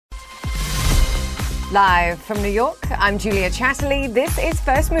Live from New York, I'm Julia Chatterley. This is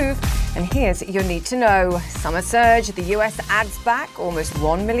First Move, and here's your need to know. Summer surge, the US adds back almost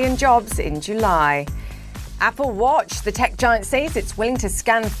 1 million jobs in July. Apple Watch, the tech giant says it's willing to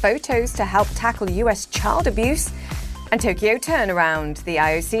scan photos to help tackle US child abuse. And Tokyo turnaround. The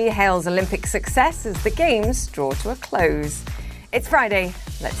IOC hails Olympic success as the games draw to a close. It's Friday.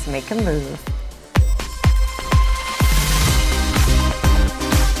 Let's make a move.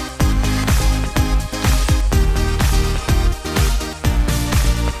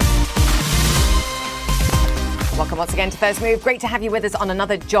 Welcome once again to First Move. Great to have you with us on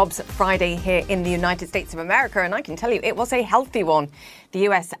another Jobs Friday here in the United States of America. And I can tell you it was a healthy one. The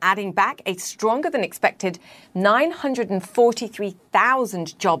US adding back a stronger than expected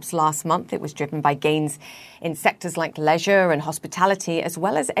 943,000 jobs last month. It was driven by gains in sectors like leisure and hospitality, as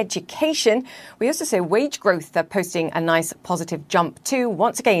well as education. We also saw wage growth posting a nice positive jump too.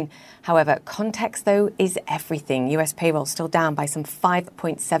 Once again, however, context, though, is everything. US payroll still down by some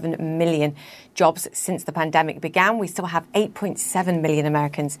 5.7 million jobs since the pandemic began. We still have 8.7 million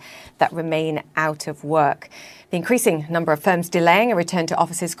Americans that remain out of work. The increasing number of firms delaying a return to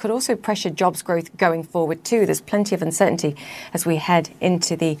offices could also pressure jobs growth going forward too. There's plenty of uncertainty as we head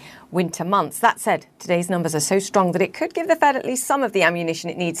into the winter months. That said, today's numbers are so strong that it could give the Fed at least some of the ammunition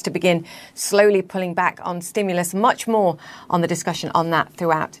it needs to begin slowly pulling back on stimulus. Much more on the discussion on that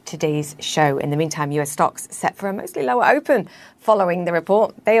throughout today's show. In the meantime, US stocks set for a mostly lower open following the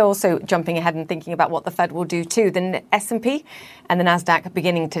report. They are also jumping ahead and thinking about what the Fed will do too. The S&P and the Nasdaq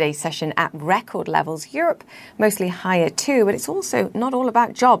beginning today's session at record levels. Europe mostly higher too, but it's also not all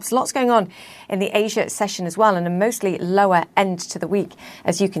about jobs. Lots going on in the Asia session as well, and a mostly lower end to the week.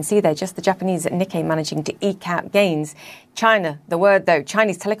 As you can see there, just the Japanese Nikkei managing to eke out gains. China, the word though,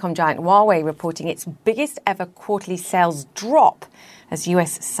 Chinese telecom giant Huawei reporting its biggest ever quarterly sales drop as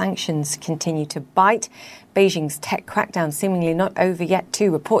US sanctions continue to bite. Beijing's tech crackdown seemingly not over yet too.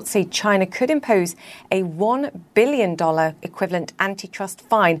 Reports say China could impose a $1 billion equivalent antitrust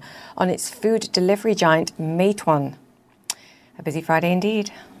fine on its food delivery giant Meituan. A busy Friday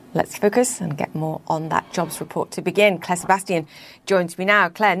indeed. Let's focus and get more on that jobs report to begin. Claire Sebastian joins me now.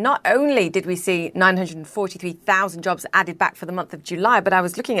 Claire, not only did we see 943,000 jobs added back for the month of July, but I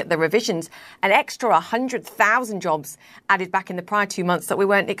was looking at the revisions, an extra 100,000 jobs added back in the prior 2 months that we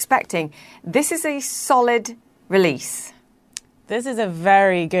weren't expecting. This is a solid release. This is a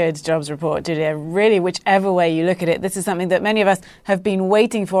very good jobs report, Julia. Really, whichever way you look at it, this is something that many of us have been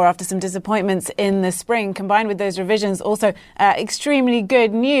waiting for after some disappointments in the spring. Combined with those revisions, also extremely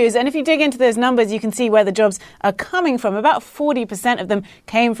good news. And if you dig into those numbers, you can see where the jobs are coming from. About 40% of them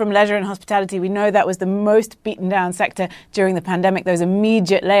came from leisure and hospitality. We know that was the most beaten down sector during the pandemic. Those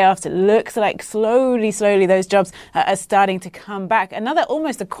immediate layoffs, it looks like slowly those jobs are starting to come back. Another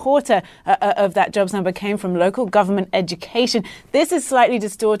almost a quarter of that jobs number came from local government education. This is slightly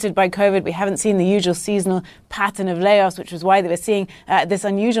distorted by COVID. We haven't seen the usual seasonal pattern of layoffs, which was why they were seeing this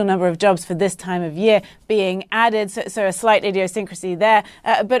unusual number of jobs for this time of year being added. So a slight idiosyncrasy there.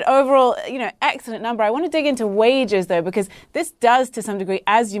 But overall, excellent number. I want to dig into wages, though, because this does, to some degree,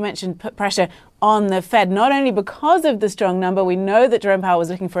 as you mentioned, put pressure on the Fed, not only because of the strong number. We know that Jerome Powell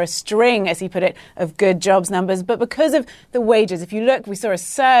was looking for a string, as he put it, of good jobs numbers, but because of the wages. If you look, we saw a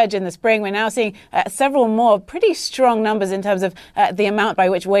surge in the spring. We're now seeing several more pretty strong numbers in terms of the amount by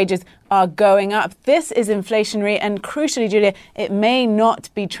which wages are going up. This is inflationary, and crucially, Julia, it may not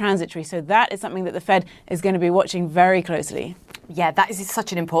be transitory. So that is something that the Fed is going to be watching very closely. Yeah, that is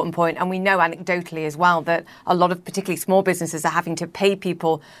such an important point. And we know anecdotally as well that a lot of particularly small businesses are having to pay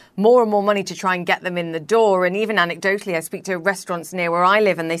people more and more money to try and get them in the door. And even anecdotally, I speak to restaurants near where I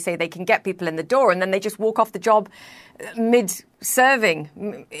live and they say they can get people in the door and then they just walk off the job mid-serving.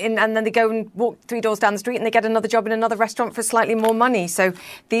 And then they go and walk 3 doors down the street and they get another job in another restaurant for slightly more money. So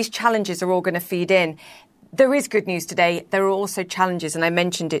these challenges are all going to feed in. There is good news today. There are also challenges, and I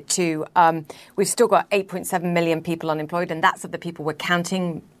mentioned it too. We've still got 8.7 million people unemployed, and that's of the people we're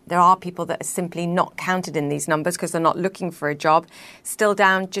counting. There are people that are simply not counted in these numbers because they're not looking for a job. Still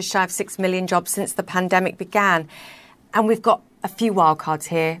down just shy of 6 million jobs since the pandemic began. And we've got a few wildcards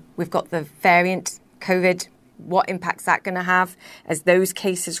here. We've got the variant COVID. What impact's that going to have as those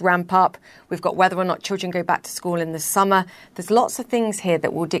cases ramp up? We've got whether or not children go back to school in the summer. There's lots of things here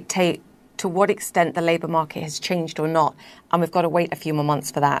that will dictate to what extent the labour market has changed or not. And we've got to wait a few more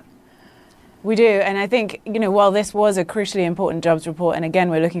months for that. We do. And I think, while this was a crucially important jobs report, and again,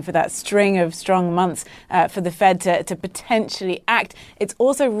 we're looking for that string of strong months for the Fed to potentially act, it's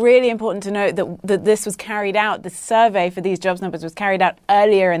also really important to note that this was carried out, the survey for these jobs numbers was carried out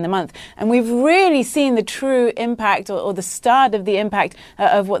earlier in the month. And we've really seen the true impact or the start of the impact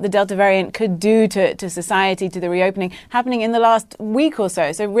of what the Delta variant could do to society, to the reopening, happening in the last week or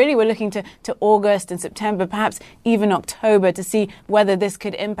so. So really, we're looking to August and September, perhaps even October, to see whether this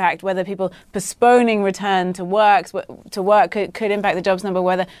could impact, whether people postponing return to work could impact the jobs number,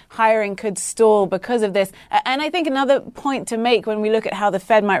 whether hiring could stall because of this. And I think another point to make when we look at how the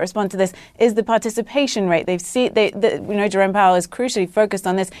Fed might respond to this is the participation rate. Jerome Powell is crucially focused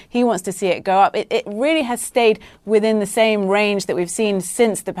on this. He wants to see it go up. It really has stayed within the same range that we've seen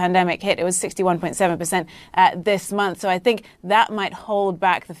since the pandemic hit. It was 61.7% this month. So I think that might hold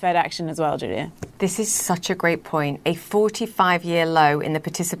back the Fed action as well, Julia. This is such a great point. A 45-year low in the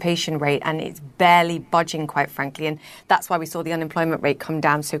participation rate, and it's barely budging, quite frankly. And that's why we saw the unemployment rate come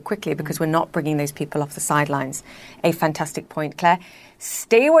down so quickly, because we're not bringing those people off the sidelines. A fantastic point, Claire.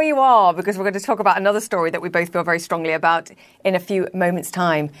 Stay where you are, because we're going to talk about another story that we both feel very strongly about in a few moments'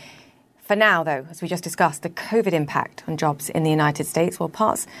 time. For now, though, as we just discussed, the COVID impact on jobs in the United States, well,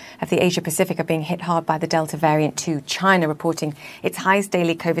 parts of the Asia-Pacific are being hit hard by the Delta variant too. China reporting its highest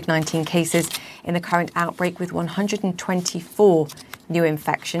daily COVID-19 cases in the current outbreak, with 124 new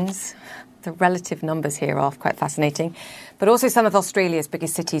infections. The relative numbers here are quite fascinating. But also some of Australia's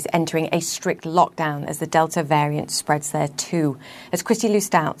biggest cities entering a strict lockdown as the Delta variant spreads there too, as Christy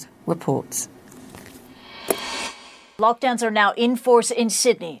Lustout reports. Lockdowns are now in force in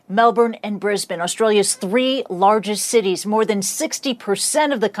Sydney, Melbourne and Brisbane, Australia's three largest cities. More than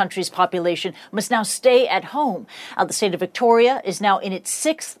 60% of the country's population must now stay at home. The state of Victoria is now in its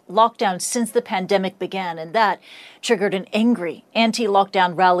sixth lockdown since the pandemic began, and that triggered an angry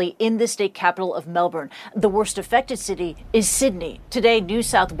anti-lockdown rally in the state capital of Melbourne. The worst affected city is Sydney. Today, New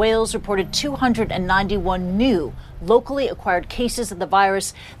South Wales reported 291 new locally acquired cases of the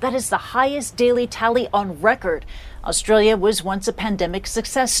virus. That is the highest daily tally on record. Australia was once a pandemic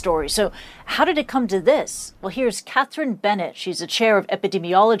success story. So how did it come to this? Well, here's Catherine Bennett. She's the chair of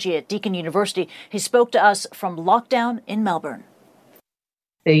epidemiology at Deakin University. He spoke to us from lockdown in Melbourne.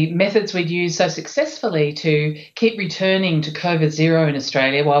 The methods we'd used so successfully to keep returning to COVID zero in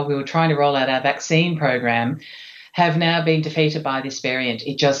Australia while we were trying to roll out our vaccine program have now been defeated by this variant.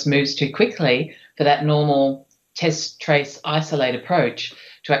 It just moves too quickly for that normal test, trace, isolate approach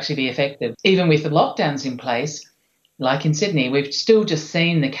to actually be effective. Even with the lockdowns in place, like in Sydney, we've still just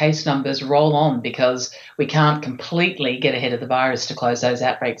seen the case numbers roll on because we can't completely get ahead of the virus to close those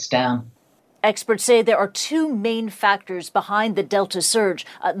outbreaks down. Experts say there are two main factors behind the Delta surge,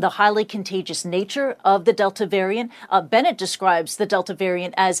 the highly contagious nature of the Delta variant. Bennett describes the Delta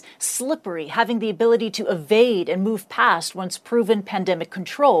variant as slippery, having the ability to evade and move past once proven pandemic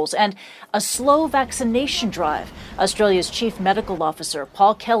controls, and a slow vaccination drive. Australia's chief medical officer,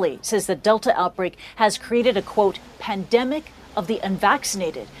 Paul Kelly, says the Delta outbreak has created a, quote, pandemic of the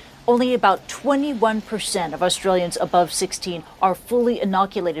unvaccinated. Only about 21% of Australians above 16 are fully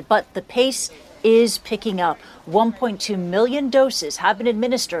inoculated, but the pace is picking up. 1.2 million doses have been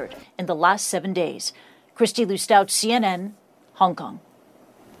administered in the last 7 days. Christy Lustout, CNN, Hong Kong.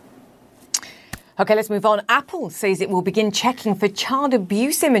 OK, let's move on. Apple says it will begin checking for child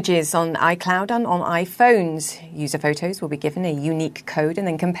abuse images on iCloud and on iPhones. User photos will be given a unique code and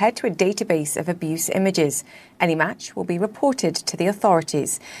then compared to a database of abuse images. Any match will be reported to the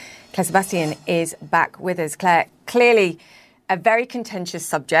authorities. Claire Sebastian is back with us. Claire, clearly a very contentious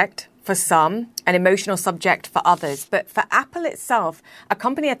subject for some, an emotional subject for others. But for Apple itself, a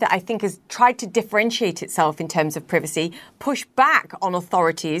company that I think has tried to differentiate itself in terms of privacy, push back on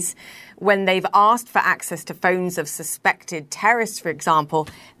authorities when they've asked for access to phones of suspected terrorists, for example.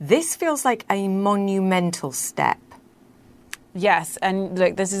 This feels like a monumental step. Yes, and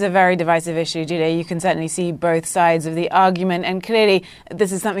look, this is a very divisive issue, Julia. You can certainly see both sides of the argument, and clearly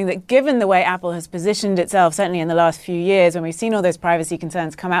this is something that, given the way Apple has positioned itself, certainly in the last few years, when we've seen all those privacy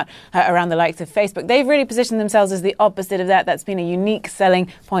concerns come out around the likes of Facebook, they've really positioned themselves as the opposite of that. That's been a unique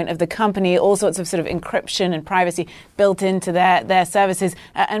selling point of the company, all sorts of sort of encryption and privacy built into their services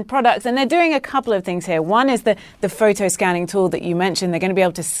and products. And they're doing a couple of things here. One is the photo scanning tool that you mentioned. They're going to be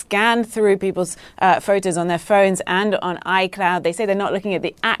able to scan through people's photos on their phones and on iCloud iCloud. They say they're not looking at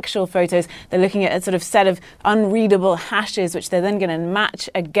the actual photos. They're looking at a sort of set of unreadable hashes, which they're then going to match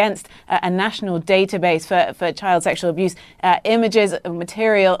against a national database for child sexual abuse images,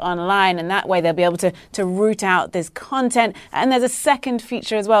 material online. And that way they'll be able to root out this content. And there's a second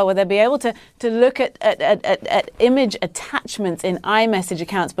feature as well, where they'll be able to look at image attachments in iMessage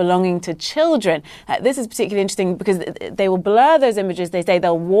accounts belonging to children. This is particularly interesting because they will blur those images. They say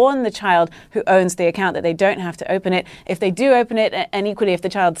they'll warn the child who owns the account that they don't have to open it. If they do open it, and equally if the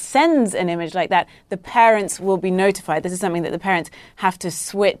child sends an image like that, the parents will be notified. This is something that the parents have to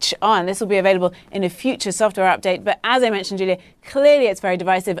switch on. This will be available in a future software update. But as I mentioned, Julia, clearly it's very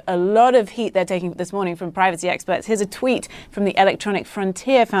divisive. A lot of heat they're taking this morning from privacy experts. Here's a tweet from the Electronic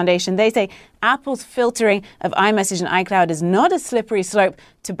Frontier Foundation. They say Apple's filtering of iMessage and iCloud is not a slippery slope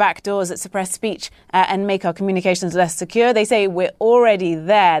to backdoors that suppress speech and make our communications less secure. They say we're already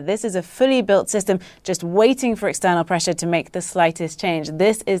there. This is a fully built system just waiting for external pressure to make the slightest change.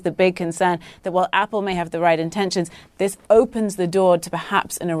 This is the big concern, that while Apple may have the right intentions, this opens the door to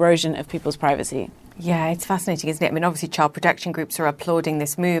perhaps an erosion of people's privacy. Yeah, it's fascinating, isn't it? I mean, obviously, child protection groups are applauding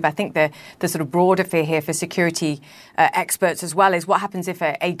this move. I think the sort of broader fear here for security experts as well is what happens if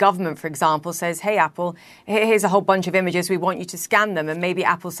a government, for example, says, hey, Apple, here's a whole bunch of images. We want you to scan them. And maybe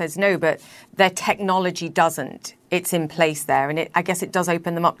Apple says no, but their technology doesn't. It's in place there. And I guess it does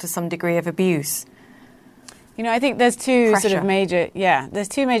open them up to some degree of abuse. You know, I think there's two Pressure. there's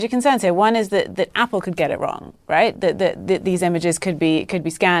two major concerns here. One is that Apple could get it wrong, right? That these images could be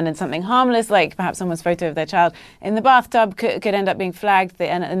scanned and something harmless, like perhaps someone's photo of their child in the bathtub, could end up being flagged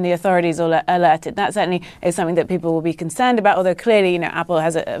and the authorities will alerted. That certainly is something that people will be concerned about, although clearly, you know, Apple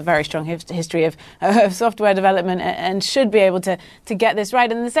has a very strong history of software development and should be able to get this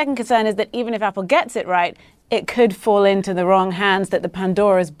right. And the second concern is that even if Apple gets it right, it could fall into the wrong hands, that the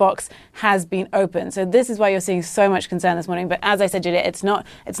Pandora's box has been opened. So this is why you're seeing so much concern this morning. But as I said, Julia, it's not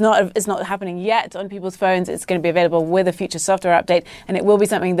happening yet on people's phones. It's going to be available with a future software update, and it will be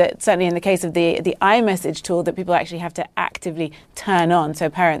something that, certainly in the case of the iMessage tool, that people actually have to actively turn on, so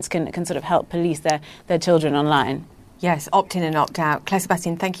parents can sort of help police their children online. Yes, opt in and opt out. Claire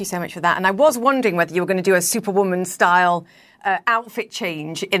Sebastian, thank you so much for that. And I was wondering whether you were going to do a Superwoman style outfit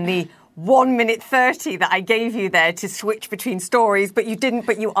change in the 1 minute 30 that I gave you there to switch between stories, but you didn't.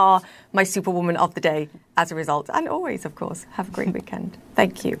 But you are my Superwoman of the day as a result. And always, of course, have a great weekend.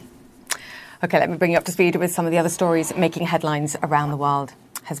 Thank you. OK, let me bring you up to speed with some of the other stories making headlines around the world.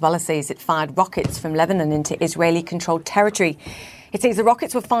 Hezbollah says it fired rockets from Lebanon into Israeli-controlled territory. It says the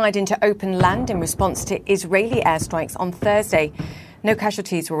rockets were fired into open land in response to Israeli airstrikes on Thursday. No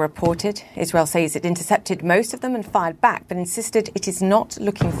casualties were reported. Israel says it intercepted most of them and fired back, but insisted it is not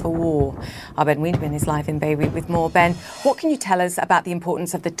looking for war. Our Ben Wiedemann is live in Beirut with more. Ben, what can you tell us about the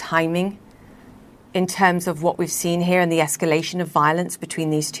importance of the timing in terms of what we've seen here and the escalation of violence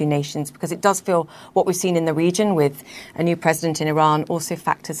between these two nations? Because it does feel what we've seen in the region with a new president in Iran also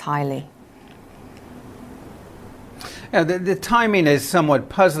factors highly. Yeah, the timing is somewhat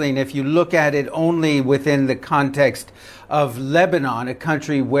puzzling if you look at it only within the context of Lebanon, a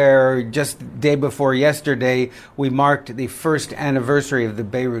country where just the day before yesterday we marked the first anniversary of the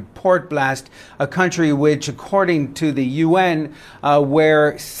Beirut port blast, a country which, according to the UN,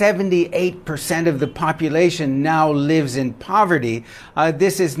 where 78% of the population now lives in poverty,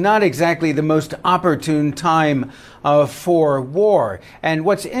 this is not exactly the most opportune time for war. And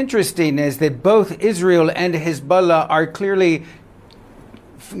what's interesting is that both Israel and Hezbollah are clearly,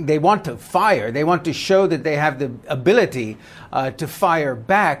 they want to fire. They want to show that they have the ability to fire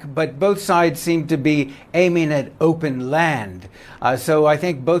back, but both sides seem to be aiming at open land. So I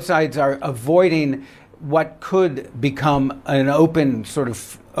think both sides are avoiding what could become an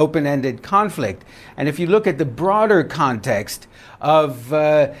open-ended conflict. And if you look at the broader context of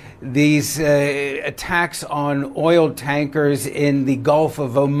these attacks on oil tankers in the Gulf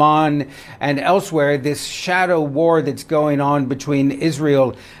of Oman and elsewhere, this shadow war that's going on between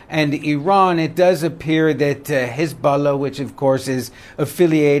Israel and Iran, it does appear that Hezbollah, which of course is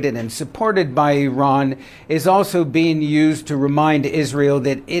affiliated and supported by Iran, is also being used to remind Israel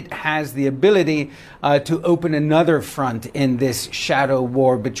that it has the ability to open another front in this shadow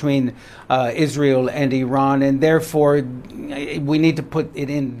war between Israel and Iran, and therefore we need to put it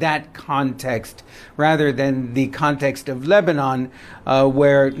in that context rather than the context of Lebanon,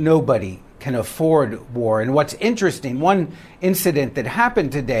 where nobody can afford war. And what's interesting, one incident that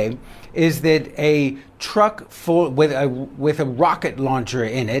happened today is that a truck full with a rocket launcher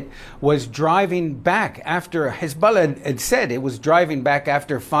in it was driving back after Hezbollah had said it was driving back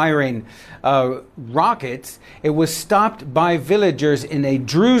after firing rockets. It was stopped by villagers in a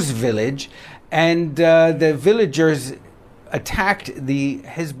Druze village, and the villagers attacked the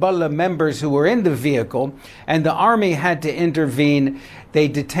Hezbollah members who were in the vehicle, and the army had to intervene. They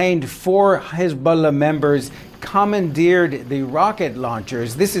detained 4 Hezbollah members, commandeered the rocket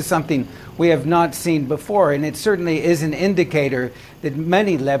launchers. This is something we have not seen before, and it certainly is an indicator that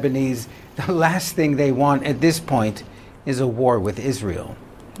many Lebanese, the last thing they want at this point is a war with Israel.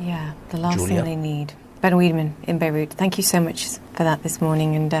 Yeah, the last Julia. thing they need. Ben Wiedemann in Beirut, thank you so much for that this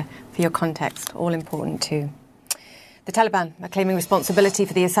morning and for your context. All important too. The Taliban are claiming responsibility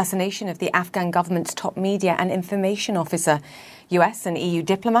for the assassination of the Afghan government's top media and information officer. US and EU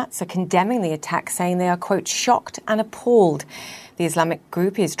diplomats are condemning the attack, saying they are, quote, shocked and appalled. The Islamic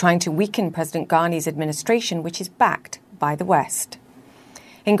group is trying to weaken President Ghani's administration, which is backed by the West.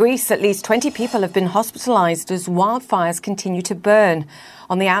 In Greece, at least 20 people have been hospitalised as wildfires continue to burn.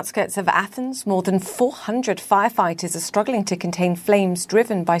 On the outskirts of Athens, more than 400 firefighters are struggling to contain flames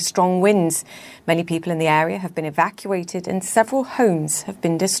driven by strong winds. Many people in the area have been evacuated and several homes have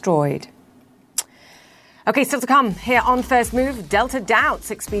been destroyed. OK, still to come here on First Move. Delta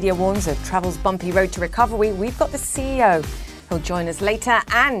doubts. Expedia warns of travel's bumpy road to recovery. We've got the CEO who'll join us later,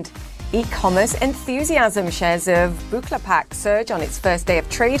 and e-commerce enthusiasm. Shares of Bukalapak surge on its first day of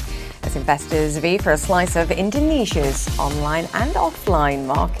trade as investors vie for a slice of Indonesia's online and offline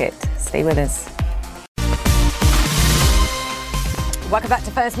market. Stay with us. Welcome back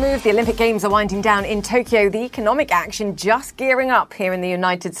to First Move. The Olympic Games are winding down in Tokyo. The economic action just gearing up here in the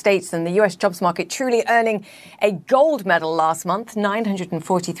United States, and the US jobs market truly earning a gold medal last month.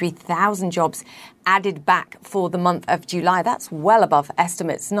 943,000 jobs added back for the month of July. That's well above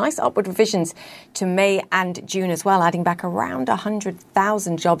estimates. Nice upward revisions to May and June as well, adding back around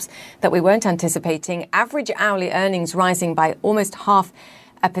 100,000 jobs that we weren't anticipating. Average hourly earnings rising by almost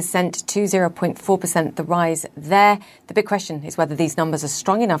 0.5% to 0.4%, the rise there. The big question is whether these numbers are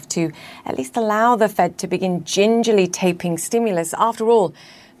strong enough to at least allow the Fed to begin gingerly taping stimulus. After all,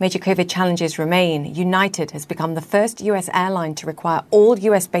 major COVID challenges remain. United has become the first US airline to require all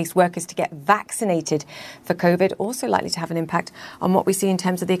US-based workers to get vaccinated for COVID, also likely to have an impact on what we see in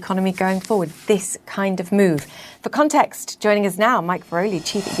terms of the economy going forward. This kind of move. For context, joining us now, Mike Feroli,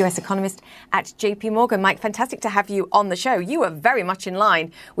 Chief US Economist at JP Morgan. Mike, fantastic to have you on the show. You are very much in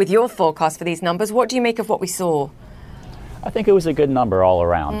line with your forecast for these numbers. What do you make of what we saw? I think it was a good number all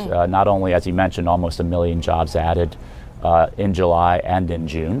around. Not only, as you mentioned, almost 1 million jobs added in July and in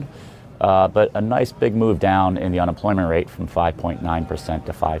June, but a nice big move down in the unemployment rate from 5.9%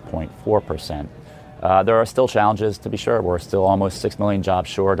 to 5.4%. There are still challenges, to be sure. We're still almost 6 million jobs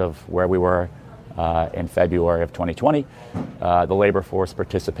short of where we were in February of 2020. The labor force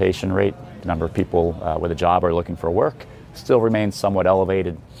participation rate, the number of people with a job or looking for work, still remains somewhat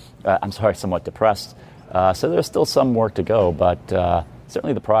elevated. Somewhat depressed. So there's still some work to go, but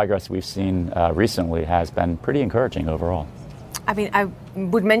certainly the progress we've seen recently has been pretty encouraging overall. I mean, I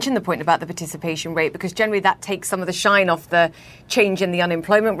would mention the point about the participation rate, because generally that takes some of the shine off the change in the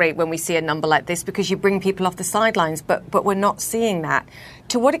unemployment rate when we see a number like this, because you bring people off the sidelines, but we're not seeing that.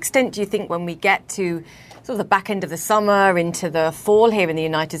 To what extent do you think when we get to sort of the back end of the summer into the fall here in the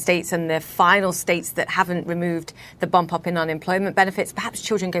United States and the final states that haven't removed the bump up in unemployment benefits, perhaps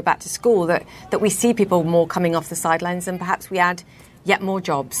children go back to school, that we see people more coming off the sidelines and perhaps we add yet more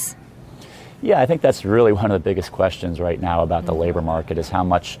jobs? Yeah, I think that's really one of the biggest questions right now about the labor market, is how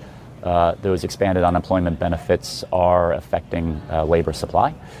much those expanded unemployment benefits are affecting labor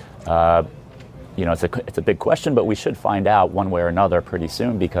supply. It's a big question, but we should find out one way or another pretty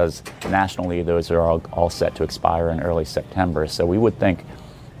soon, because nationally those are all set to expire in early September. So we would think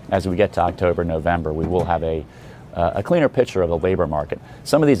as we get to October, November, we will have a cleaner picture of the labor market.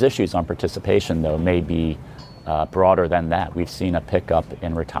 Some of these issues on participation, though, may be broader than that. We've seen a pickup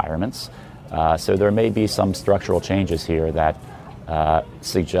in retirements. So there may be some structural changes here that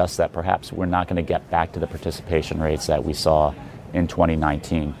suggest that perhaps we're not going to get back to the participation rates that we saw in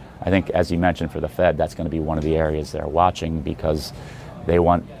 2019. I think, as you mentioned, for the Fed, that's going to be one of the areas they're watching, because they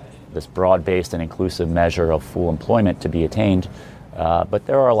want this broad-based and inclusive measure of full employment to be attained. But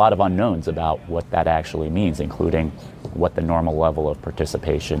there are a lot of unknowns about what that actually means, including what the normal level of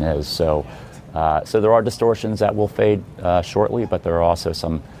participation is. So there are distortions that will fade shortly, but there are also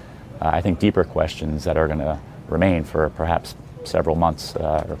some, I think, deeper questions that are going to remain for perhaps several months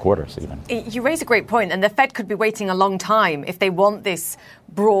or quarters even. You raise a great point, and the Fed could be waiting a long time if they want this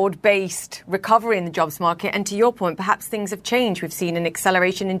broad-based recovery in the jobs market. And to your point, perhaps things have changed. We've seen an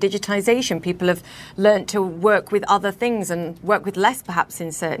acceleration in digitization. People have learnt to work with other things and work with less, perhaps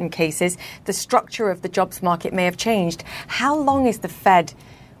in certain cases. The structure of the jobs market may have changed. How long is the Fed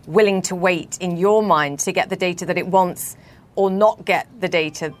willing to wait, in your mind, to get the data that it wants or not get the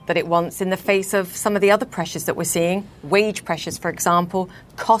data that it wants in the face of some of the other pressures that we're seeing, wage pressures, for example,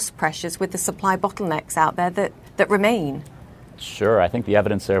 cost pressures with the supply bottlenecks out there that remain? Sure. I think the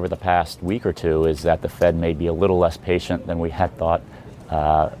evidence over the past week or two is that the Fed may be a little less patient than we had thought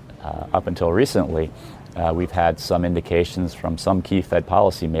up until recently. We've had some indications from some key Fed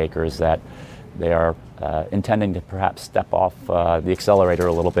policymakers that they are intending to perhaps step off the accelerator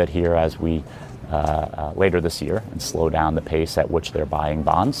a little bit here as we later this year and slow down the pace at which they're buying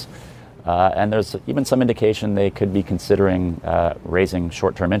bonds. And there's even some indication they could be considering raising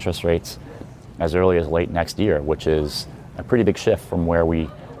short-term interest rates as early as late next year, which is a pretty big shift from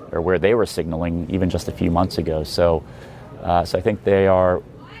where they were signaling even just a few months ago. So I think they are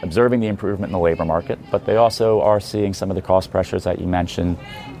observing the improvement in the labor market, but they also are seeing some of the cost pressures that you mentioned,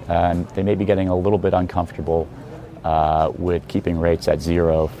 and they may be getting a little bit uncomfortable with keeping rates at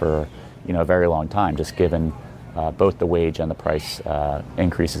zero for a very long time, just given both the wage and the price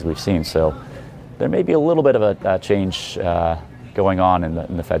increases we've seen. So there may be a little bit of a change going on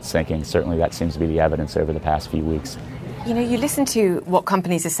in the Fed's thinking. Certainly that seems to be the evidence over the past few weeks. You listen to what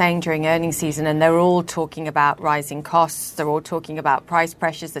companies are saying during earnings season, and they're all talking about rising costs. They're all talking about price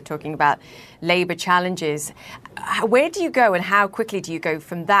pressures. They're talking about labor challenges. Where do you go and how quickly do you go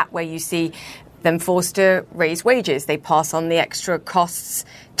from that, where you see them forced to raise wages? They pass on the extra costs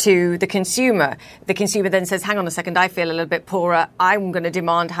to the consumer. The consumer then says, hang on a second, I feel a little bit poorer. I'm going to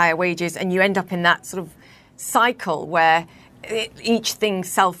demand higher wages. And you end up in that sort of cycle where each thing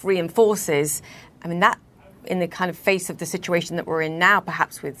self-reinforces. I mean, that in the kind of face of the situation that we're in now,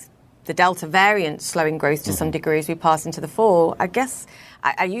 perhaps with the Delta variant slowing growth to some degree as we pass into the fall, I guess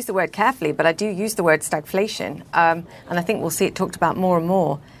I use the word carefully, but I do use the word stagflation. And I think we'll see it talked about more and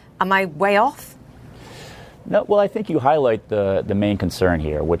more. Am I way off? No, well, I think you highlight the main concern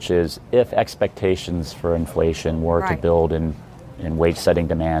here, which is if expectations for inflation were to build in wage-setting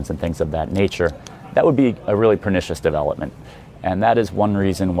demands and things of that nature, that would be a really pernicious development. And that is one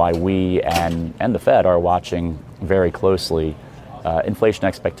reason why we and the Fed are watching very closely inflation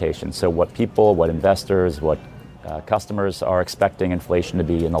expectations. So what people, what investors, what customers are expecting inflation to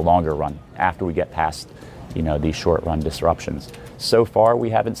be in the longer run after we get past these short-run disruptions. So far,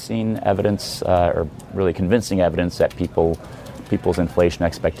 we haven't seen evidence or really convincing evidence that people's inflation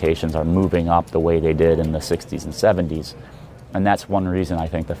expectations are moving up the way they did in the 60s and 70s. And that's one reason I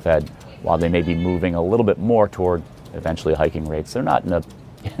think the Fed, while they may be moving a little bit more toward eventually hiking rates, they're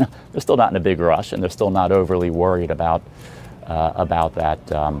still not in a big rush, and they're still not overly worried about that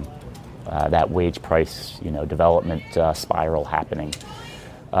wage price development spiral happening.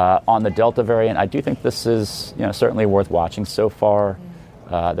 On the Delta variant, I do think this is certainly worth watching. So far,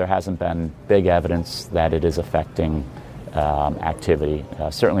 there hasn't been big evidence that it is affecting activity.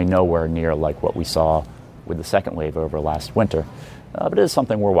 Certainly nowhere near like what we saw with the second wave over last winter. But it is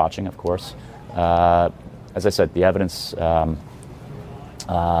something we're watching, of course. As I said, the evidence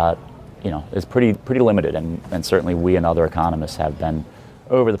is pretty limited, and certainly we and other economists have been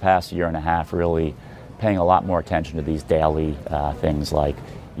over the past year and a half really paying a lot more attention to these daily things like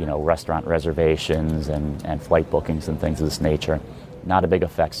restaurant reservations and flight bookings and things of this nature. Not a big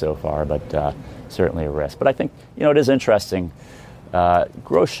effect so far, but certainly a risk. But I think it is interesting.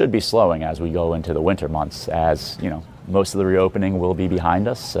 Growth should be slowing as we go into the winter months, as most of the reopening will be behind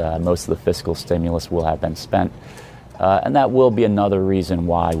us. Most of the fiscal stimulus will have been spent. And that will be another reason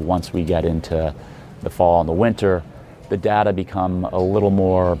why once we get into the fall and the winter, the data become a little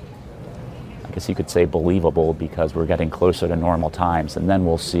more, I guess you could say, believable, because we're getting closer to normal times. And then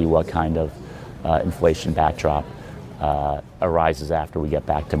we'll see what kind of inflation backdrop arises after we get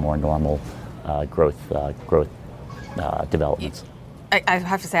back to more normal growth developments. I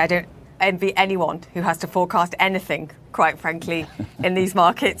have to say, I don't envy anyone who has to forecast anything, quite frankly, in these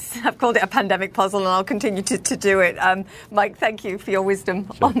markets. I've called it a pandemic puzzle, and I'll continue to do it. Mike, thank you for your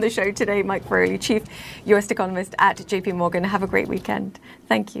wisdom on the show today. Mike Feroli, Chief US Economist at JP Morgan. Have a great weekend.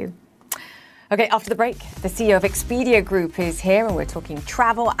 Thank you. Okay, after the break, the CEO of Expedia Group is here, and we're talking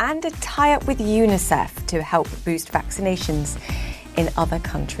travel and a tie-up with UNICEF to help boost vaccinations in other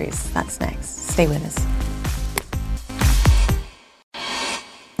countries. That's next. Stay with us.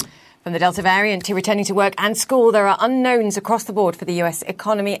 From the Delta variant to returning to work and school, there are unknowns across the board for the US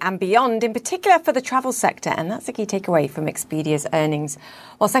economy and beyond, in particular for the travel sector. And that's a key takeaway from Expedia's earnings.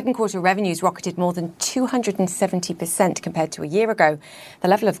 While second quarter revenues rocketed more than 270% compared to a year ago, the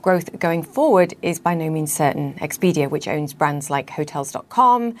level of growth going forward is by no means certain. Expedia, which owns brands like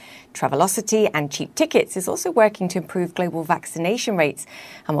Hotels.com, Travelocity and Cheap Tickets, is also working to improve global vaccination rates.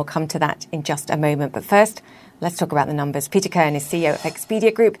 And we'll come to that in just a moment. But first, Let's talk about the numbers. Peter Kern is CEO of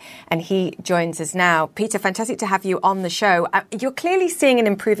Expedia Group, and he joins us now. Peter, fantastic to have you on the show. You're clearly seeing an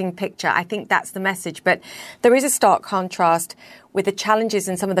improving picture. I think that's the message. But there is a stark contrast with the challenges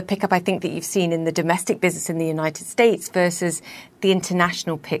and some of the pickup, I think, that you've seen in the domestic business in the United States versus the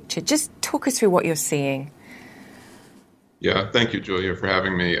international picture. Just talk us through what you're seeing. Yeah, thank you, Julia, for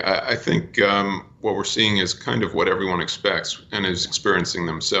having me. I think what we're seeing is kind of what everyone expects and is experiencing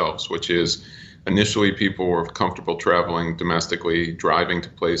themselves, which is initially people were comfortable traveling domestically, driving to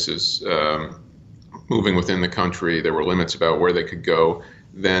places, moving within the country. There were limits about where they could go.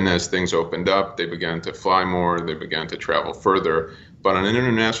 Then as things opened up, they began to fly more, they began to travel further. But on an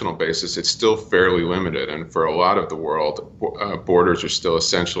international basis, it's still fairly limited. And for a lot of the world, borders are still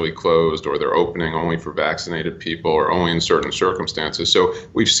essentially closed, or they're opening only for vaccinated people or only in certain circumstances. So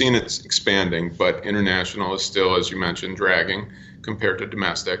we've seen it expanding, but international is still, as you mentioned, dragging compared to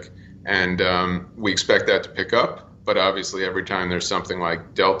domestic. And we expect that to pick up. But obviously, every time there's something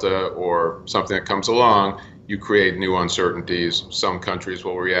like Delta or something that comes along, you create new uncertainties. Some countries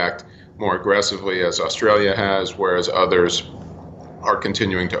will react more aggressively, as Australia has, whereas others are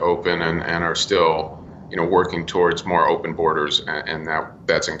continuing to open and are still, working towards more open borders, and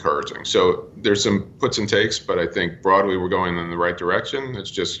that's encouraging. So there's some puts and takes, but I think broadly we're going in the right direction.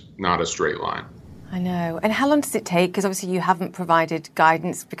 It's just not a straight line. I know. And how long does it take? Because obviously you haven't provided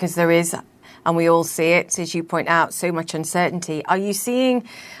guidance because there is, and we all see it, as you point out, so much uncertainty. Are you seeing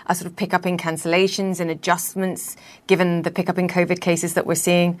a sort of pickup in cancellations and adjustments given the pickup in COVID cases that we're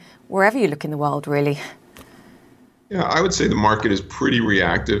seeing wherever you look in the world, really? Yeah, I would say the market is pretty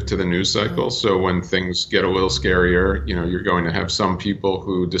reactive to the news cycle. So when things get a little scarier, you're going to have some people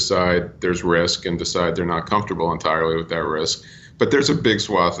who decide there's risk and decide they're not comfortable entirely with that risk. But there's a big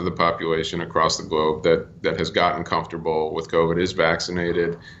swath of the population across the globe that has gotten comfortable with COVID, is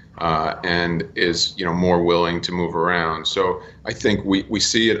vaccinated, and is more willing to move around. So I think we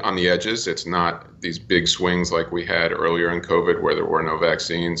see it on the edges. It's not these big swings like we had earlier in COVID, where there were no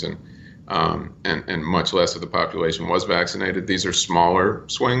vaccines and much less of the population was vaccinated. These are smaller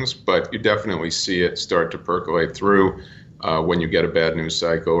swings, but you definitely see it start to percolate through when you get a bad news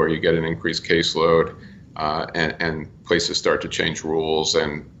cycle or you get an increased caseload. And places start to change rules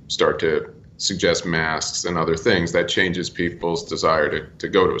and start to suggest masks and other things. That changes people's desire to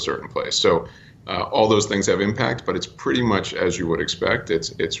go to a certain place. So all those things have impact, but it's pretty much as you would expect.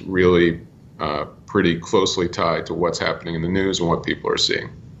 It's really pretty closely tied to what's happening in the news and what people are seeing.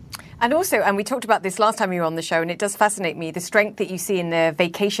 And also, and we talked about this last time you were on the show, and it does fascinate me, the strength that you see in the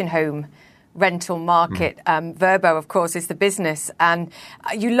vacation home rental market. Vrbo, of course, is the business. And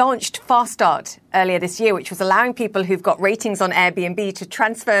you launched Fast Start earlier this year, which was allowing people who've got ratings on Airbnb to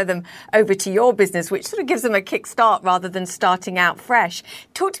transfer them over to your business, which sort of gives them a kickstart rather than starting out fresh.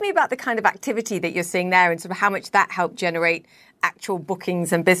 Talk to me about the kind of activity that you're seeing there and sort of how much that helped generate actual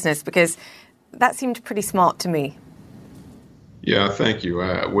bookings and business, because that seemed pretty smart to me. Yeah, thank you.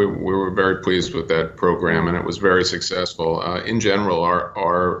 We were very pleased with that program, and it was very successful. In general,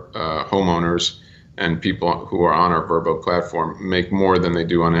 our homeowners and people who are on our Vrbo platform make more than they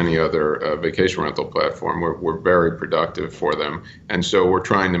do on any other vacation rental platform. We're very productive for them. And so we're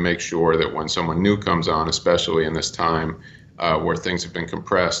trying to make sure that when someone new comes on, especially in this time where things have been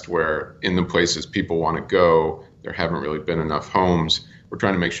compressed, where in the places people want to go, there haven't really been enough homes. We're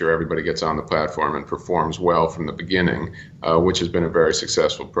trying to make sure everybody gets on the platform and performs well from the beginning, which has been a very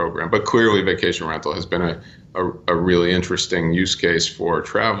successful program. But clearly, vacation rental has been a really interesting use case for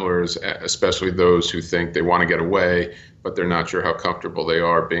travelers, especially those who think they want to get away, but they're not sure how comfortable they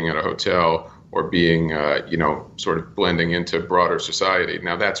are being at a hotel or being, sort of blending into broader society.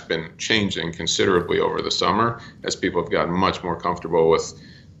 Now, that's been changing considerably over the summer as people have gotten much more comfortable with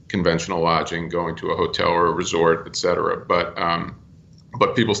conventional lodging, going to a hotel or a resort, et cetera.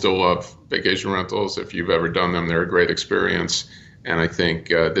 But people still love vacation rentals. If you've ever done them, they're a great experience. And I think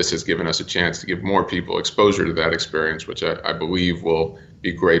this has given us a chance to give more people exposure to that experience, which I believe will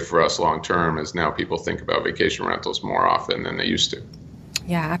be great for us long term, as now people think about vacation rentals more often than they used to.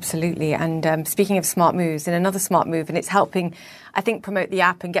 Yeah, absolutely. And speaking of smart moves, and another smart move, and it's helping, I think, promote the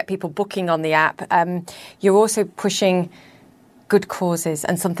app and get people booking on the app. You're also pushing good causes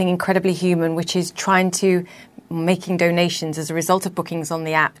and something incredibly human, which is making donations as a result of bookings on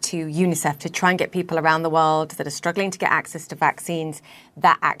the app to UNICEF to try and get people around the world that are struggling to get access to vaccines,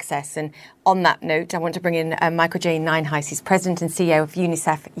 that access. And on that note, I want to bring in Michael J. Ninehuis. He's President and CEO of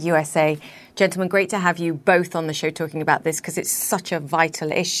UNICEF USA. Gentlemen, great to have you both on the show talking about this because it's such a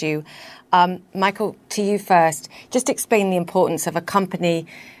vital issue. Michael, to you first. Just explain the importance of a company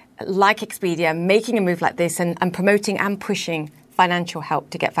like Expedia making a move like this and promoting and pushing financial help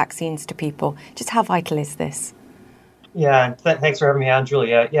to get vaccines to people. Just how vital is this? Yeah, thanks for having me on,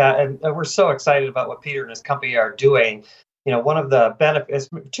 Julia. Yeah, and we're so excited about what Peter and his company are doing. One of the benefits,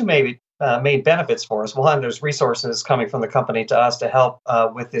 two main benefits for us. One, there's resources coming from the company to us to help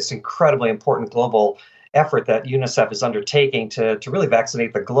with this incredibly important global effort that UNICEF is undertaking to really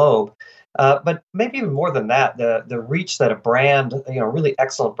vaccinate the globe. But maybe even more than that, the reach that a brand, really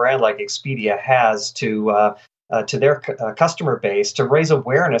excellent brand like Expedia has to their customer base to raise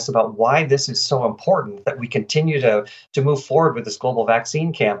awareness about why this is so important that we continue to move forward with this global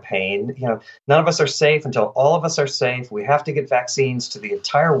vaccine campaign. None of us are safe until all of us are safe. We have to get vaccines to the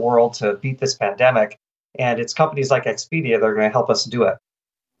entire world to beat this pandemic. And it's companies like Expedia that are going to help us do it.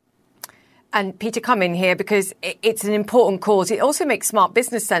 And Peter, come in here because it's an important cause. It also makes smart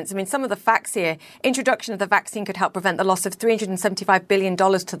business sense. I mean, some of the facts here, introduction of the vaccine could help prevent the loss of $375 billion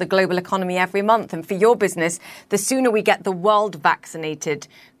to the global economy every month. And for your business, the sooner we get the world vaccinated,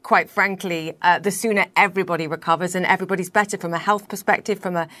 quite frankly, the sooner everybody recovers and everybody's better from a health perspective,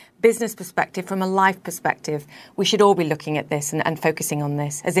 from a business perspective, from a life perspective. We should all be looking at this and focusing on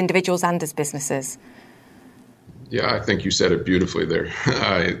this as individuals and as businesses. Yeah, I think you said it beautifully there.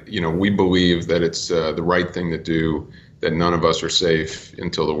 We believe that it's the right thing to do, that none of us are safe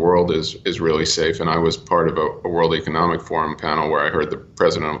until the world is really safe. And I was part of a World Economic Forum panel where I heard the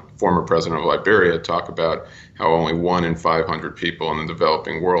former president of Liberia talk about how only 1 in 500 people in the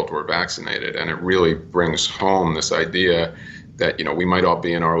developing world were vaccinated. And it really brings home this idea that, we might all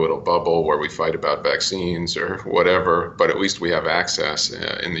be in our little bubble where we fight about vaccines or whatever, but at least we have access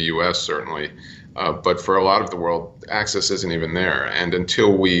in the U.S. certainly. But for a lot of the world, access isn't even there. And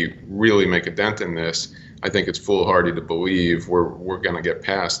until we really make a dent in this, I think it's foolhardy to believe we're going to get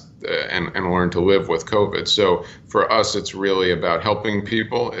past and learn to live with COVID. So for us, it's really about helping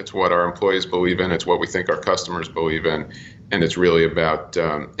people. It's what our employees believe in. It's what we think our customers believe in. And it's really about,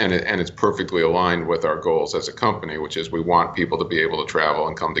 and it's perfectly aligned with our goals as a company, which is we want people to be able to travel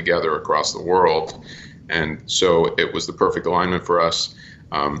and come together across the world. And so it was the perfect alignment for us.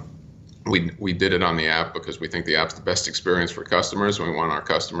 We did it on the app because we think the app's the best experience for customers. We want our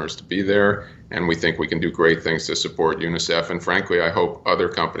customers to be there, and we think we can do great things to support UNICEF. And frankly, I hope other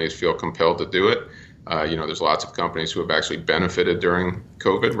companies feel compelled to do it. There's lots of companies who have actually benefited during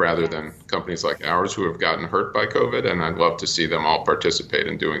COVID rather than companies like ours who have gotten hurt by COVID. And I'd love to see them all participate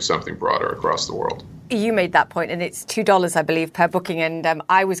in doing something broader across the world. You made that point, and it's $2, I believe, per booking. And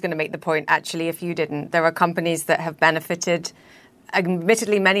I was going to make the point, actually, if you didn't. There are companies that have benefited.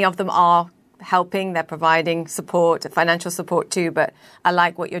 Admittedly, many of them are helping. They're providing support, financial support too. But I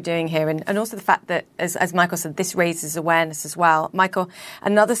like what you're doing here. And also the fact that, as Michael said, this raises awareness as well. Michael,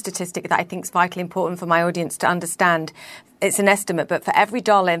 another statistic that I think is vitally important for my audience to understand. It's an estimate, but for every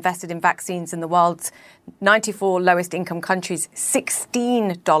dollar invested in vaccines in the world's 94 lowest income countries,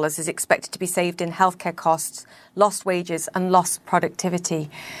 $16 is expected to be saved in healthcare costs, lost wages and lost productivity.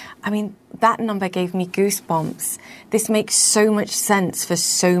 I mean, that number gave me goosebumps. This makes so much sense for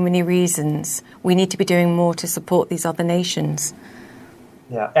so many reasons. We need to be doing more to support these other nations.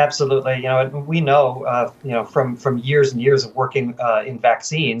 Yeah, absolutely. We know, from years and years of working in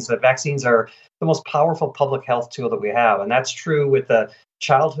vaccines, that vaccines are the most powerful public health tool that we have. And that's true with the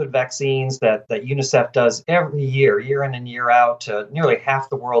childhood vaccines that UNICEF does every year in and year out to nearly half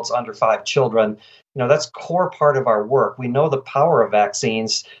the world's under 5 children. That's a core part of our work. We know the power of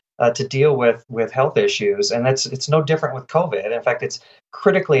vaccines to deal with health issues. And it's no different with COVID. In fact, it's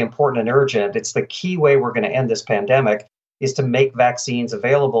critically important and urgent. It's the key way we're going to end this pandemic is to make vaccines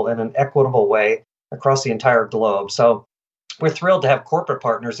available in an equitable way across the entire globe. So we're thrilled to have corporate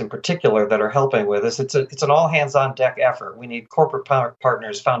partners in particular that are helping with us. It's an all hands on deck effort. We need corporate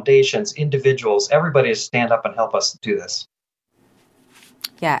partners, foundations, individuals, everybody to stand up and help us do this.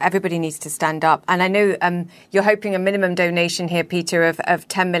 Yeah, everybody needs to stand up. And I know you're hoping a minimum donation here, Peter, of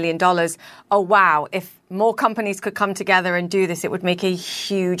 $10 million. Oh, wow. If more companies could come together and do this, it would make a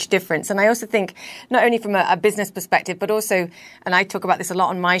huge difference. And I also think not only from a business perspective, but also, and I talk about this a lot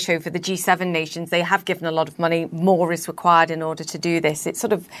on my show, for the G7 nations, they have given a lot of money. More is required in order to do this. It's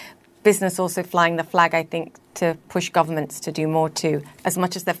sort of business also flying the flag, I think, to push governments to do more too. As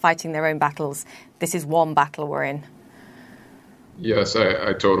much as they're fighting their own battles, this is one battle we're in. Yes,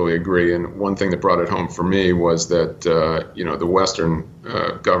 I totally agree. And one thing that brought it home for me was that, the Western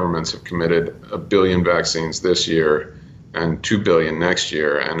governments have committed 1 billion vaccines this year. and 2 billion next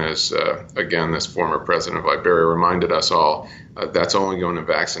year. And as, again, this former president of Liberia reminded us all, that's only going to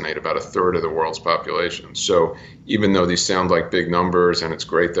vaccinate about a third of the world's population. So even though these sound like big numbers, and it's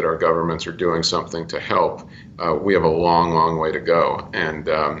great that our governments are doing something to help, we have a long, long way to go. And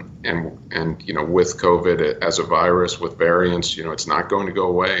with COVID as a virus, with variants, it's not going to go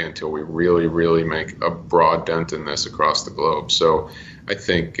away until we really, really make a broad dent in this across the globe. So I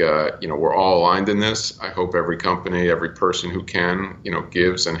think, we're all aligned in this. I hope every company, every person who can,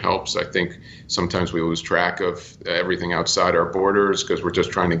 gives and helps. I think sometimes we lose track of everything outside our borders because we're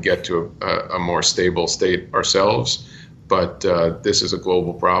just trying to get to a more stable state ourselves. But this is a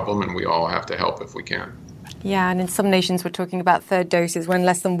global problem, and we all have to help if we can. Yeah, and in some nations we're talking about third doses when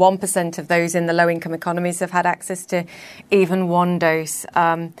less than 1% of those in the low-income economies have had access to even one dose.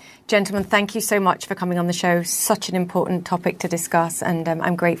 Gentlemen, thank you so much for coming on the show. Such an important topic to discuss, and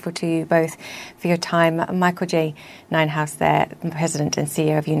I'm grateful to you both for your time. Michael J. Ninehouse there, President and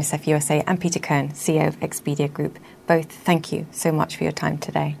CEO of UNICEF USA, and Peter Kern, CEO of Expedia Group. Both, thank you so much for your time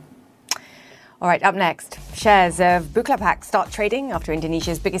today. All right, up next, shares of Bukalapak start trading after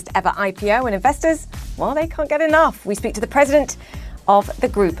Indonesia's biggest ever IPO, and investors, well, they can't get enough. We speak to the president of the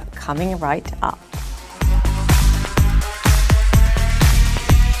group coming right up.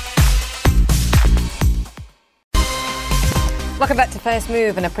 Welcome back to First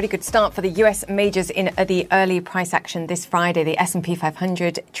Move, and a pretty good start for the US majors in the early price action this Friday. The S&P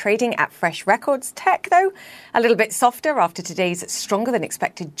 500 trading at fresh records. Tech, though, a little bit softer after today's stronger than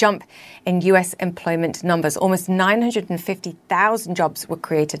expected jump in US employment numbers. Almost 950,000 jobs were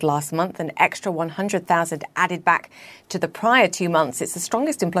created last month, an extra 100,000 added back to the prior 2 months. It's the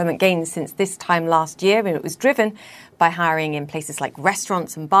strongest employment gain since this time last year, and it was driven by hiring in places like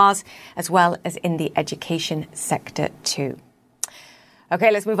restaurants and bars, as well as in the education sector too. OK,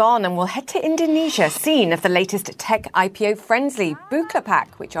 let's move on, and we'll head to Indonesia, scene of the latest tech IPO frenzy. Bukalapak,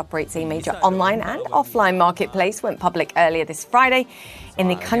 which operates a major online and offline marketplace, went public earlier this Friday in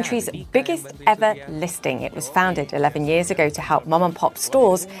the country's biggest ever listing. It was founded 11 years ago to help mom-and-pop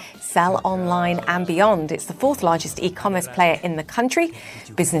stores sell online and beyond. It's the fourth largest e-commerce player in the country.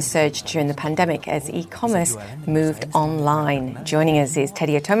 Business surged during the pandemic as e-commerce moved online. Joining us is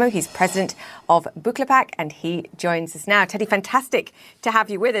Teddy Otomo. He's president of Bukalapak, and he joins us now. Teddy, fantastic to have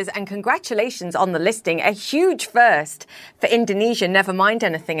you with us, and congratulations on the listing. A huge first for Indonesia, never mind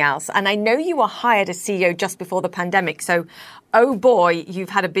anything else. And I know you were hired as CEO just before the pandemic, so oh boy, you've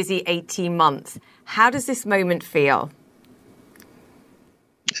had a busy 18 months. How does this moment feel?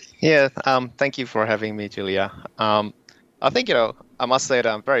 Yeah, thank you for having me, Julia. I think, I must say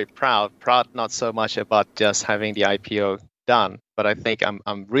that I'm very proud not so much about just having the IPO done, but I think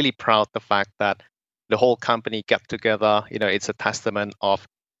I'm really proud the fact that the whole company got together. It's a testament of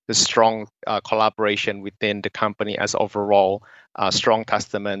the strong collaboration within the company as overall, strong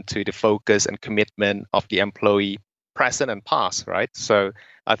testament to the focus and commitment of the employee, present and past, right? So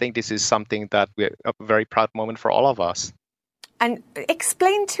I think this is something that we're a very proud moment for all of us. And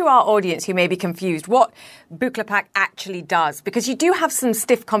explain to our audience who may be confused what Bukalapak actually does, because you do have some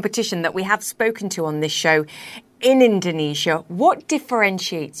stiff competition that we have spoken to on this show in Indonesia. What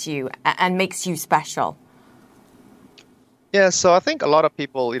differentiates you and makes you special? Yeah, so I think a lot of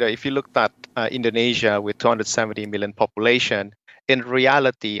people, if you looked at Indonesia with 270 million population, in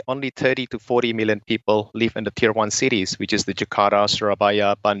reality, only 30 to 40 million people live in the tier 1 cities, which is the Jakarta,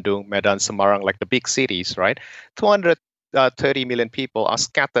 Surabaya, Bandung, Medan, Semarang, like the big cities, right? 230 million people are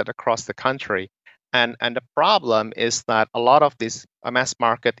scattered across the country. And the problem is that a lot of these mass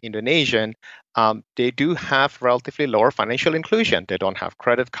market Indonesian, they do have relatively lower financial inclusion. They don't have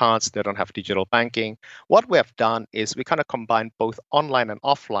credit cards. They don't have digital banking. What we have done is we kind of combine both online and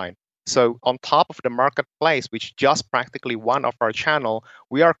offline. So on top of the marketplace, which just practically one of our channel,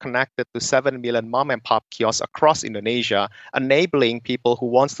 we are connected to 7 million mom and pop kiosks across Indonesia, enabling people who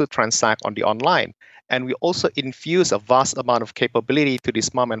wants to transact on the online. And we also infuse a vast amount of capability to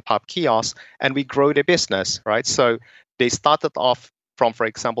these mom and pop kiosks, and we grow the business, right? So they started off from, for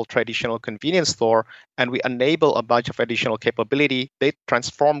example, traditional convenience store, and we enable a bunch of additional capability. They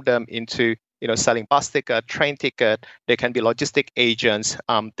transform them into selling bus ticket, train ticket. They can be logistic agents.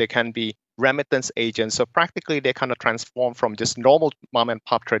 They can be remittance agents. So practically, they kind of transform from just normal mom and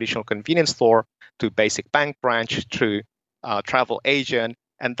pop traditional convenience store to basic bank branch to travel agent.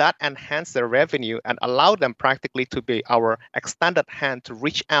 And that enhanced their revenue and allowed them practically to be our extended hand to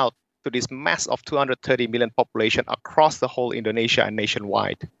reach out to this mass of 230 million population across the whole Indonesia and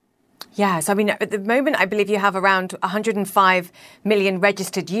nationwide. Yes, I mean, at the moment, I believe you have around 105 million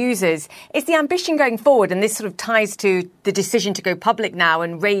registered users. Is the ambition going forward, and this sort of ties to the decision to go public now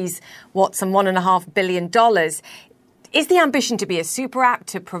and raise, some $1.5 billion, Is the ambition to be a super app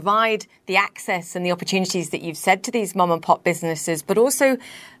to provide the access and the opportunities that you've said to these mom and pop businesses, but also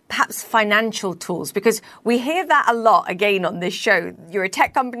perhaps financial tools? Because we hear that a lot again on this show. You're a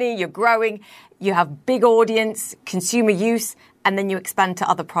tech company, you're growing, you have big audience, consumer use, and then you expand to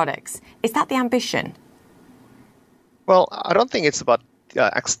other products. Is that the ambition? Well, I don't think it's about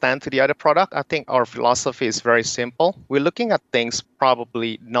extend to the other product. I think our philosophy is very simple. We're looking at things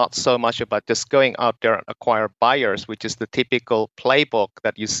probably not so much about just going out there and acquire buyers, which is the typical playbook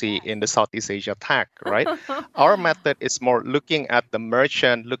that you see in the Southeast Asia tech, right? Our method is more looking at the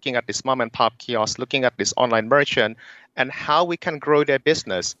merchant, looking at this mom and pop kiosk, looking at this online merchant, and how we can grow their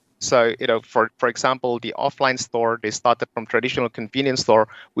business. So, for example, the offline store, they started from traditional convenience store.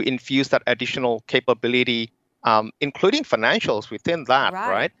 We infused that additional capability, including financials within that,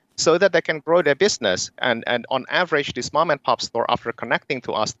 right? So that they can grow their business. And on average, this mom and pop store, after connecting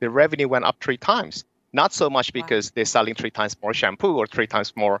to us, the revenue went up 3 times. Not so much because they're selling 3 times more shampoo or 3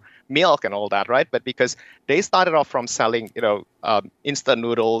 times more milk and all that, right? But because they started off from selling, instant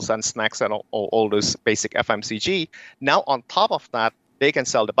noodles and snacks and all those basic FMCG. Now, on top of that, they can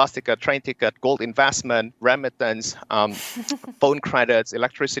sell the bus ticket, train ticket, gold investment, remittance, phone credits,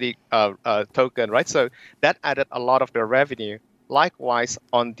 electricity token, right? So that added a lot of their revenue. Likewise,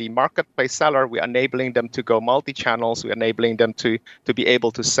 on the marketplace seller, we're enabling them to go multi-channels. We're enabling them to be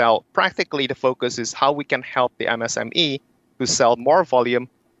able to sell. Practically, the focus is how we can help the MSME to sell more volume,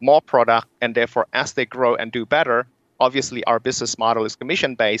 more product, and therefore, as they grow and do better, obviously, our business model is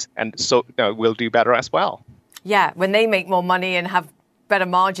commission-based, and so we'll do better as well. Yeah, when they make more money and have better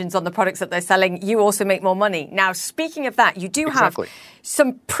margins on the products that they're selling, you also make more money. Now, speaking of that, you do have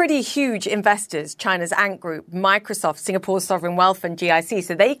some pretty huge investors, China's Ant Group, Microsoft, Singapore's Sovereign Wealth Fund, GIC.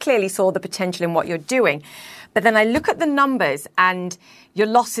 So they clearly saw the potential in what you're doing. But then I look at the numbers and your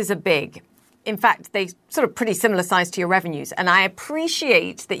losses are big. In fact, they sort of pretty similar size to your revenues. And I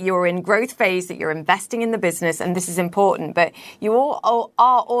appreciate that you're in growth phase, that you're investing in the business, and this is important. But you all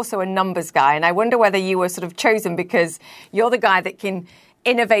are also a numbers guy. And I wonder whether you were sort of chosen because you're the guy that can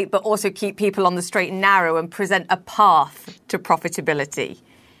innovate, but also keep people on the straight and narrow and present a path to profitability.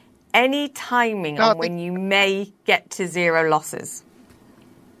 Any timing on when you may get to 0 losses?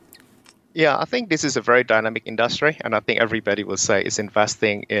 Yeah, I think this is a very dynamic industry, and I think everybody will say is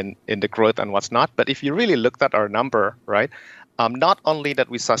investing in the growth and what's not. But if you really looked at our number, right, not only that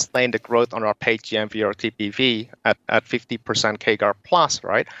we sustain the growth on our paid GMV or TPV at 50% CAGR plus,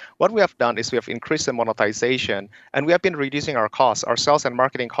 right? What we have done is we have increased the monetization, and we have been reducing our costs. Our sales and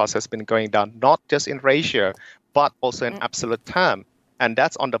marketing costs has been going down, not just in ratio, but also in absolute term. And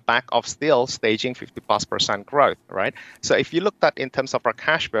that's on the back of still staging 50+% growth, right? So if you looked at in terms of our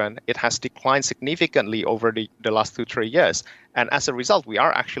cash burn, it has declined significantly over the last 2-3 years. And as a result, we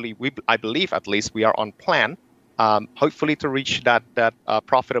are actually, I believe at least, we are on plan, hopefully to reach that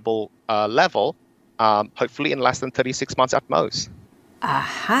profitable level, hopefully in less than 36 months at most.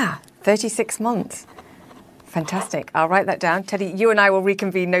 36 months. Fantastic. I'll write that down. Teddy, you and I will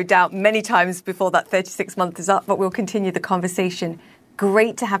reconvene, no doubt, many times before that 36 month is up, but we'll continue the conversation.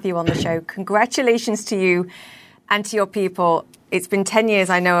 Great to have you on the show. Congratulations to you and to your people. It's been 10 years,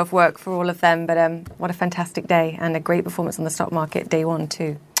 I know, of work for all of them, but what a fantastic day and a great performance on the stock market day one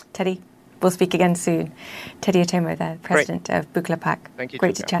too. Teddy, we'll speak again soon. Teddy Otomo there, President of Bukalapak. Thank you.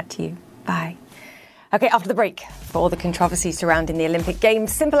 Great to chat to you. Bye. Okay, after the break, for all the controversy surrounding the Olympic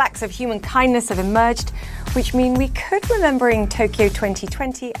Games, simple acts of human kindness have emerged, which mean we could remembering Tokyo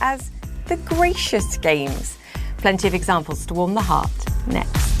 2020 as the Gracious Games. Plenty of examples to warm the heart.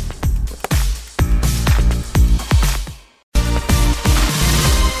 Next.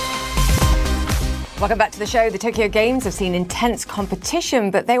 Welcome back to the show. The Tokyo Games have seen intense competition,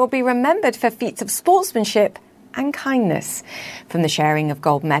 but they will be remembered for feats of sportsmanship and kindness. From the sharing of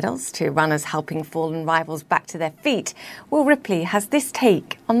gold medals to runners helping fallen rivals back to their feet, Will Ripley has this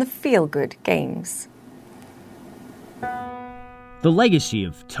take on the feel-good games. The legacy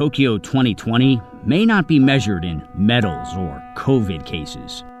of Tokyo 2020 may not be measured in medals or COVID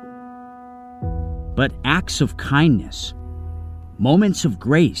cases, but acts of kindness, moments of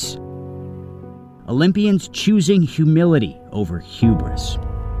grace, Olympians choosing humility over hubris.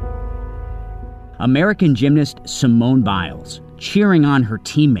 American gymnast Simone Biles cheering on her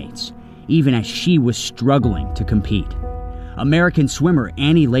teammates even as she was struggling to compete. American swimmer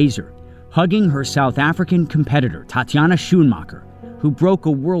Annie Lazar hugging her South African competitor Tatiana Schoenmaker, who broke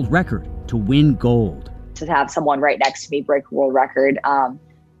a world record to win gold. To have someone right next to me break a world record,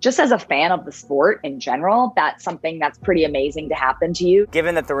 just as a fan of the sport in general, that's something that's pretty amazing to happen to you.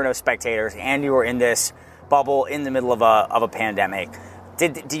 Given that there were no spectators and you were in this bubble in the middle of a pandemic,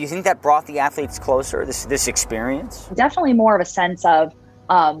 Do you think that brought the athletes closer, this experience? Definitely more of a sense of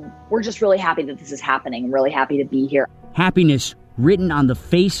we're just really happy that this is happening. I'm really happy to be here. Happiness written on the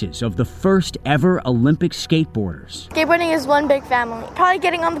faces of the first ever Olympic skateboarders. Skateboarding is one big family. Probably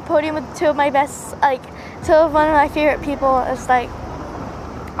getting on the podium with two of my favorite people is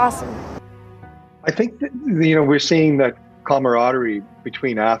awesome. I think that, we're seeing that camaraderie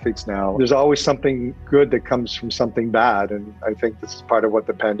between athletes now. There's always something good that comes from something bad, and I think this is part of what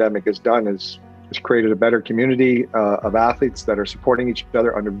the pandemic has done is created a better community of athletes that are supporting each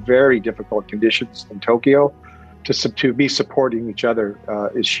other under very difficult conditions in Tokyo. To be supporting each other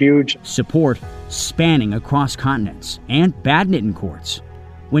is huge. Support spanning across continents and badminton courts.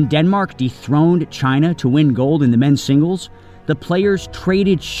 When Denmark dethroned China to win gold in the men's singles, the players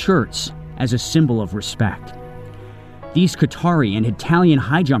traded shirts as a symbol of respect. These Qatari and Italian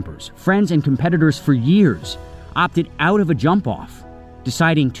high jumpers, friends and competitors for years, opted out of a jump-off,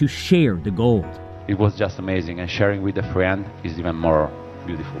 deciding to share the gold. It was just amazing, and sharing with a friend is even more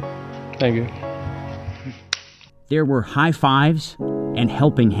beautiful. Thank you. There were high fives and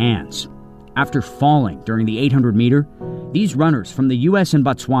helping hands. After falling during the 800-meter, these runners from the U.S. and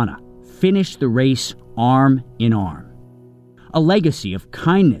Botswana finished the race arm in arm. A legacy of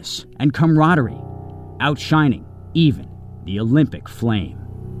kindness and camaraderie, outshining even the Olympic flame.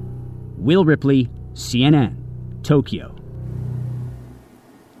 Will Ripley, CNN, Tokyo.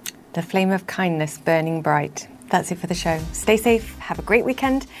 The flame of kindness burning bright. That's it for the show. Stay safe, have a great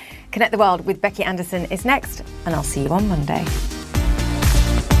weekend. Connect the World with Becky Anderson is next, and I'll see you on Monday.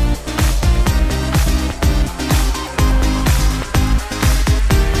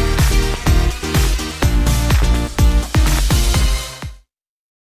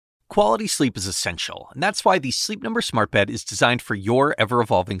 Quality sleep is essential, and that's why the Sleep Number Smart Bed is designed for your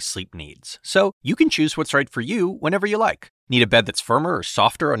ever-evolving sleep needs. So you can choose what's right for you whenever you like. Need a bed that's firmer or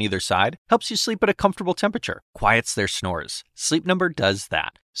softer on either side? Helps you sleep at a comfortable temperature. Quiets their snores. Sleep Number does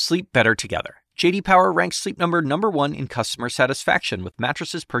that. Sleep better together. J.D. Power ranks Sleep Number #1 in customer satisfaction with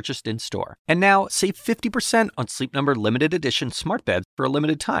mattresses purchased in-store. And now, save 50% on Sleep Number limited edition smart beds for a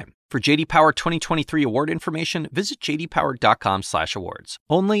limited time. For J.D. Power 2023 award information, visit jdpower.com/awards.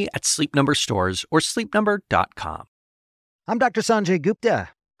 Only at Sleep Number stores or sleepnumber.com. I'm Dr. Sanjay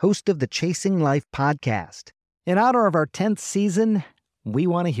Gupta, host of the Chasing Life podcast. In honor of our 10th season, we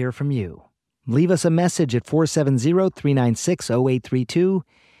want to hear from you. Leave us a message at 470-396-0832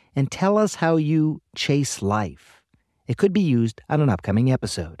 and tell us how you chase life. It could be used on an upcoming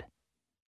episode.